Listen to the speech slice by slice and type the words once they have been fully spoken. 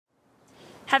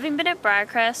Having been at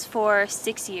Briercrest for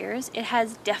 6 years, it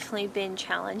has definitely been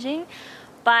challenging,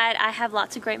 but I have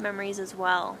lots of great memories as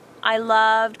well. I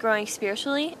loved growing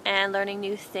spiritually and learning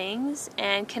new things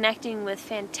and connecting with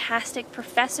fantastic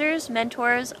professors,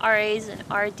 mentors, RAs, and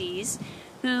RDs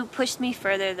who pushed me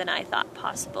further than I thought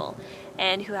possible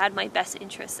and who had my best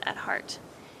interests at heart.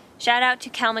 Shout out to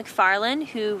Cal McFarlane,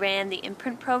 who ran the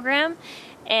imprint program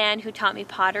and who taught me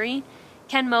pottery.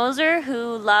 Ken Moser,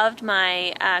 who loved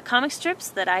my comic strips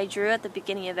that I drew at the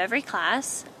beginning of every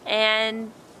class.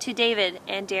 And to David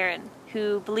and Darren,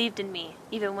 who believed in me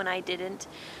even when I didn't.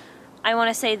 I want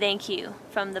to say thank you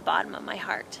from the bottom of my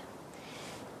heart.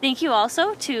 Thank you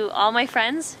also to all my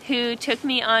friends who took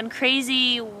me on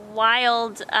crazy,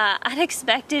 wild,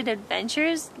 unexpected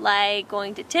adventures like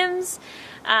going to Tim's,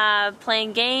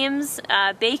 playing games,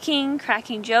 baking,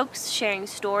 cracking jokes, sharing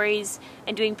stories,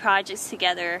 and doing projects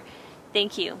together.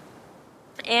 Thank you.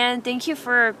 And thank you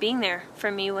for being there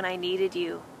for me when I needed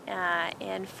you,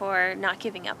 and for not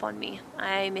giving up on me.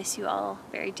 I miss you all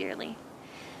very dearly.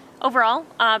 Overall,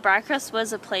 Briercrest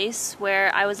was a place where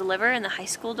I was a liver in the high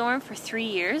school dorm for 3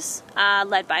 years,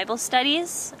 led Bible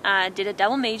studies, did a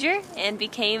double major, and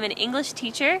became an English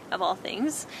teacher, of all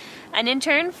things, an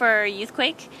intern for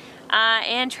Youthquake,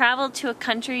 and traveled to a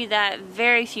country that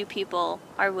very few people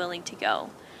are willing to go.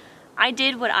 I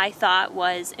did what I thought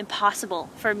was impossible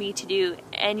for me to do,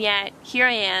 and yet here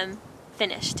I am,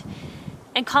 finished.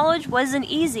 And college wasn't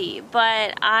easy,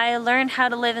 but I learned how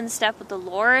to live in step with the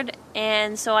Lord,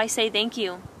 and so I say thank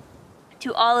you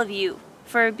to all of you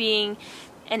for being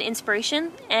an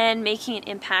inspiration and making an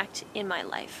impact in my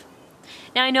life.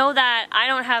 Now I know that I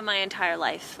don't have my entire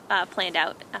life planned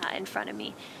out in front of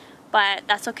me, but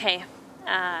that's okay.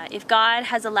 If God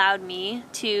has allowed me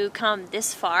to come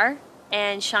this far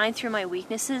and shine through my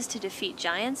weaknesses to defeat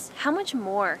giants, how much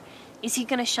more is He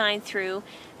going to shine through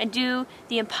and do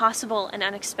the impossible and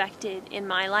unexpected in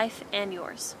my life and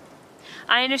yours?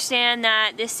 I understand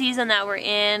that this season that we're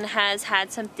in has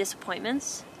had some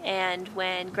disappointments, and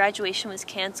when graduation was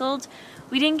canceled,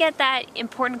 we didn't get that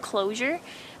important closure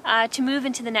to move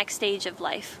into the next stage of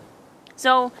life.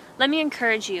 So let me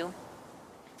encourage you,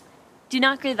 do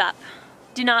not give up,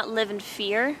 do not live in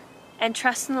fear, and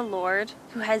trust in the Lord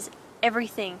who has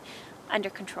everything under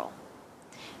control.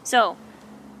 So,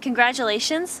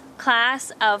 congratulations,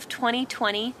 class of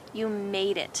 2020, you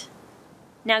made it.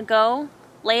 Now go,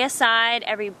 lay aside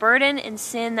every burden and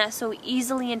sin that so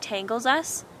easily entangles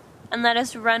us, and let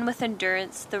us run with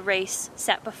endurance the race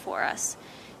set before us,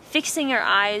 fixing our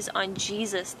eyes on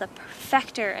Jesus, the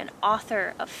perfecter and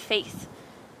author of faith,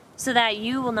 so that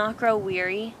you will not grow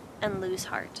weary and lose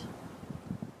heart.